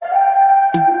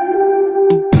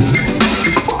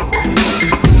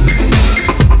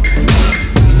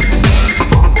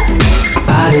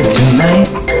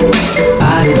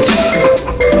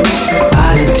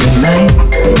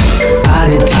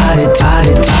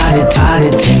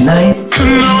tonight.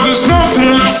 And now there's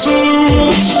nothing left to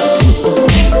lose,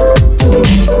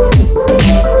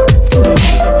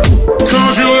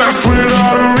 'cause you left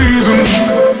without a reason.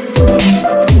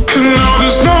 And now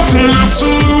there's nothing left to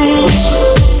lose.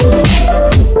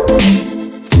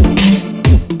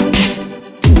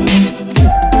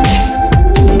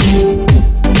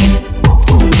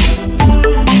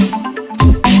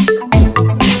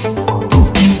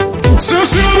 So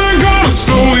till they're gonna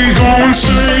slowly go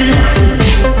insane.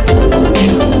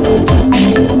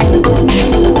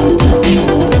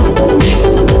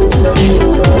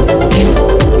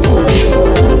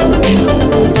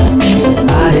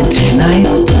 Tonight.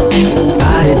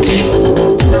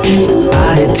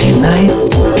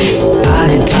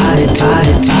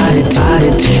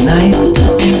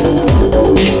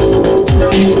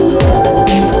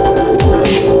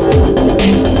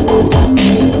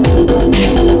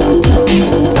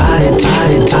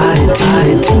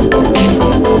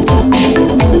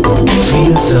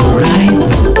 Feels so right.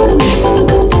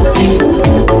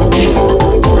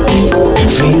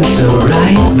 Feels so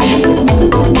right.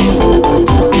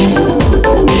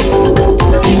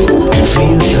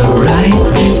 Feels so right.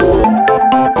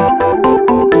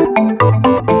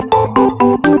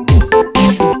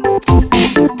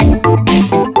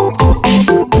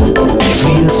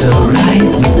 Feels so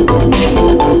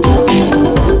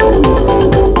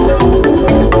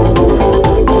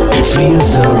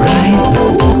right.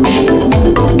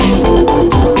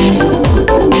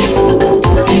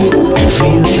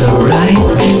 Feels so right.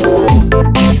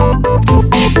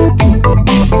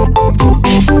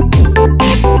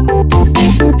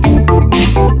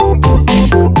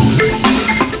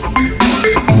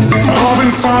 I've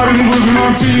been fighting with my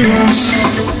demons,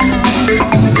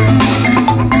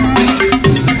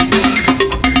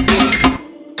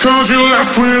 'cause you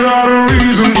left without a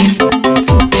reason.